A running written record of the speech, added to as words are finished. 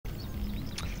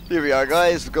Here we are,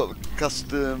 guys. We've got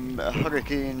custom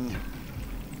Hurricane.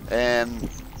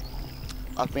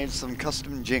 I've made some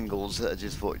custom jingles that I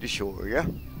just wanted to show you.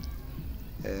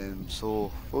 So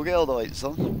we'll get all the lights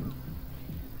on.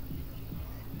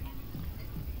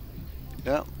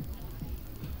 Yeah.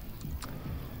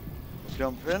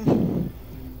 Jump in.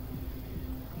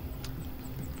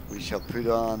 We shall put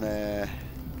on a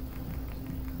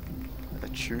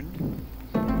tune.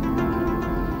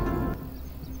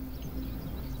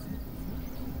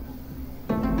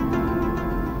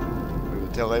 We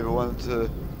will tell everyone to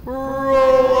roll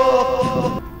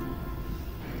up.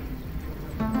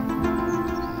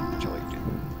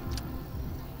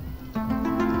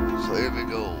 So here we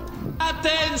go.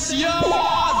 Attention!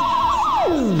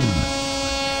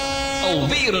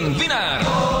 Alweer een winnaar!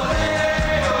 Oh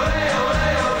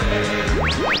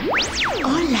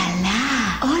la la!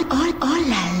 Oh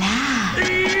la la!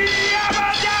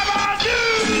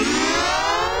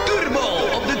 Turbo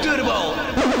op de turbo!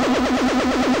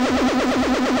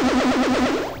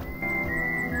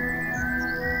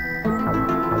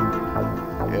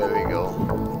 Here we go.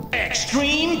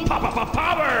 Extreme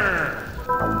power!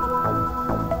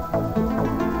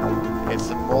 Get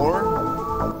some more.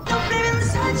 Don't live in the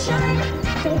sunshine.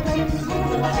 Don't live in the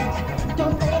moonlight.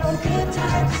 Don't live on good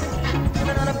times.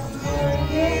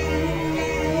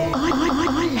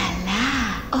 Oh la la!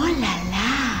 Oh la la!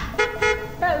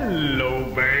 Hello,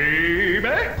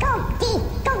 baby! Kom die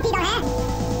dan hè!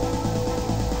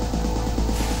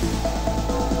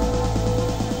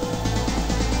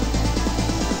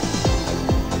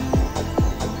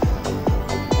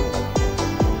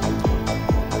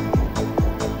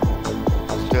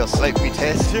 Do a slight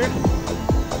retest here.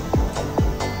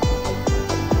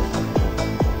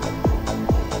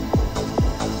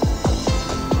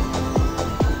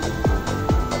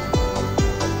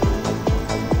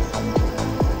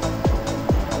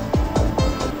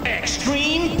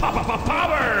 Extreme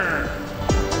power!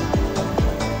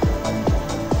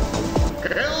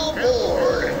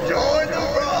 Hellboard, enjoy the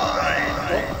ride.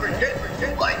 Don't forget to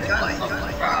like and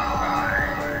subscribe.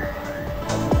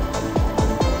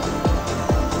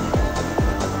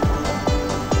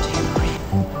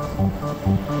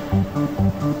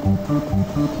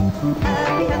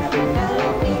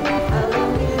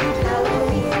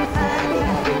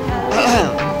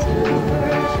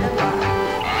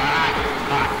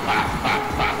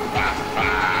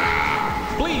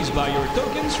 Please buy your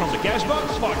tokens from the cash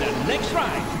box for the next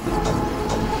ride.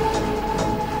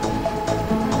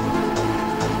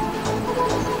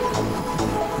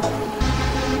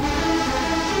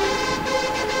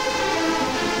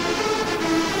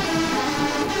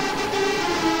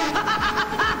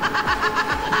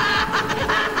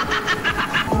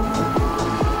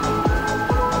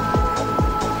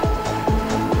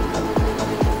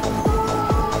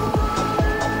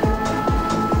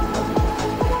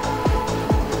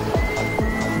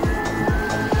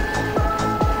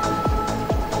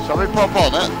 Shall we pop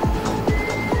on it?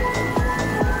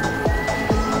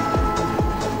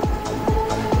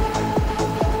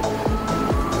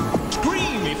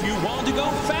 Scream if you want to go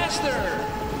faster.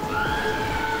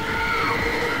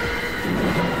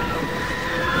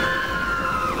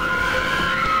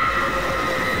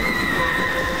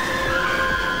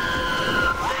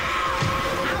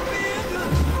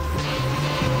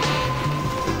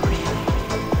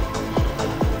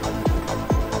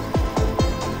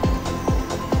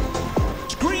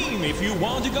 Scream if you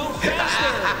want to go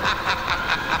faster.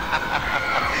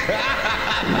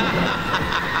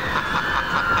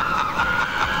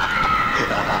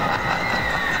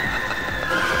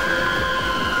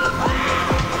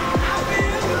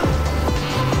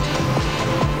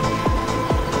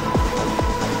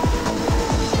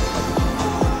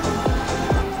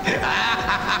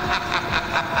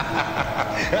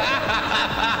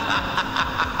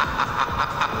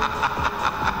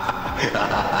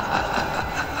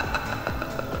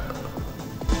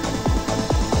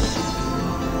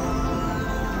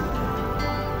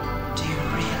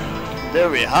 There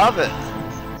we have it.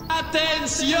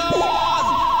 Attention!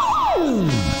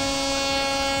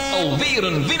 Alweer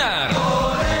een winnaar!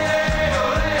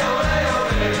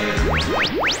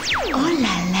 Oh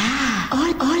la la!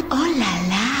 Oh la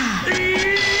la!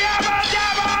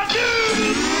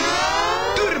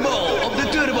 Turbo op de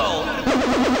turbo!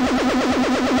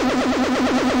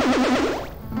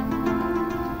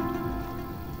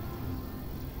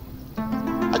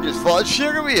 I just thought I'd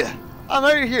share it with you. I'm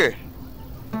out of here.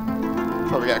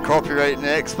 Probably got copyright in the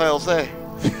X-Files, eh?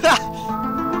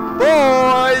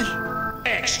 Bye!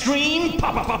 Extreme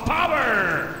power!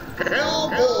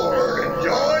 Hellboard,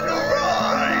 enjoy the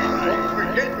ride. Don't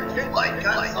forget to like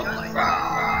and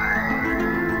subscribe.